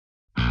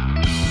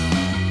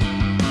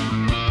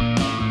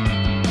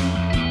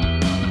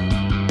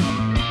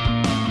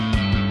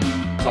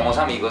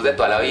somos amigos de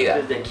toda la vida.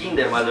 Desde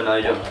kinder, Maldonado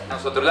y yo.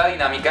 Nosotros la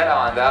dinámica de la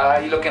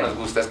banda y lo que nos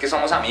gusta es que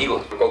somos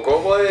amigos.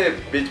 Kokomo de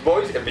Beach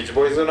Boys, en Beach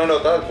Boys es una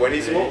nota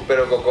buenísimo, sí.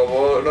 Pero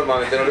Kokomo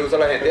normalmente no le gusta a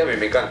la gente y a mí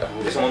me encanta.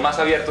 Somos más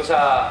abiertos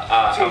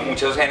a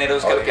muchos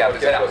géneros que lo que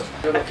antes éramos.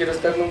 Yo no quiero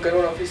estar nunca en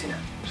una oficina.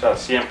 O sea,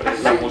 siempre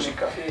es la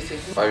música. Sí.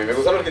 A mí me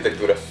gusta la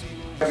arquitectura.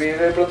 A mí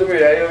de pronto me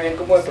hubiera ido bien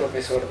como el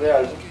profesor de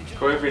algo.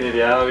 ¿Cómo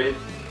definiría David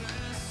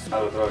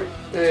al otro David?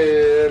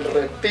 El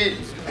reptil.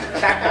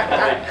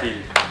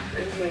 Reptil.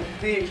 El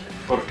reptil.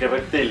 ¿Por qué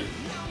reptil?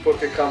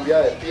 Porque cambia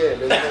de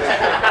piel.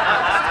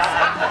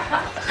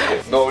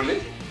 Noble.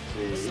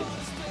 Sí.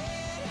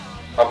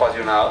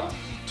 Apasionado.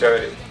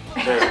 Chévere.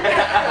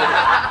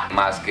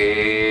 Más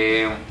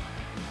que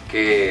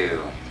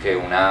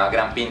una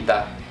gran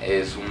pinta,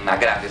 es una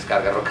gran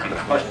descarga rock and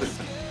roll.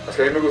 Es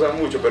que a mí me gustan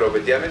mucho, pero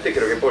efectivamente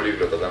creo que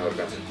políglota también.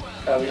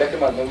 A mí la que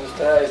más me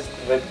gusta es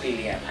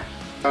reptiliana.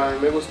 A mí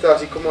me gusta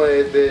así como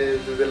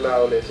desde la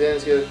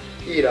adolescencia,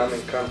 Ira me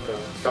encanta.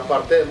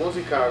 Aparte de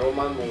música, hago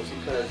más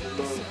música, eso es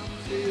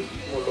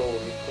como lo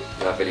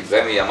único. La película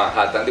de mi vida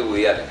Manhattan de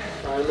Woody Allen.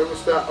 A mí me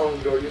gusta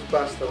Unglorious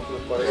Bastards, me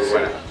parece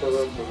buena. Todo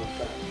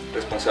brutal.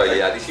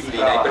 Responsabilidad,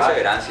 disciplina y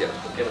perseverancia.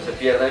 Que no se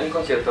pierdan el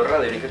concierto de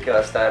Radiónica, que va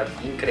a estar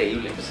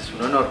increíble. Pues es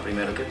un honor,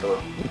 primero que todo,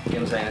 que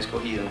nos hayan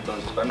escogido.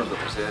 Entonces para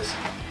nosotros es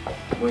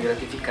muy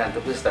gratificante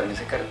pues estar en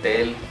ese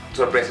cartel.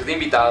 Sorpresas de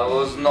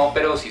invitados no,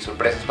 pero sí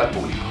sorpresas para el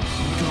público.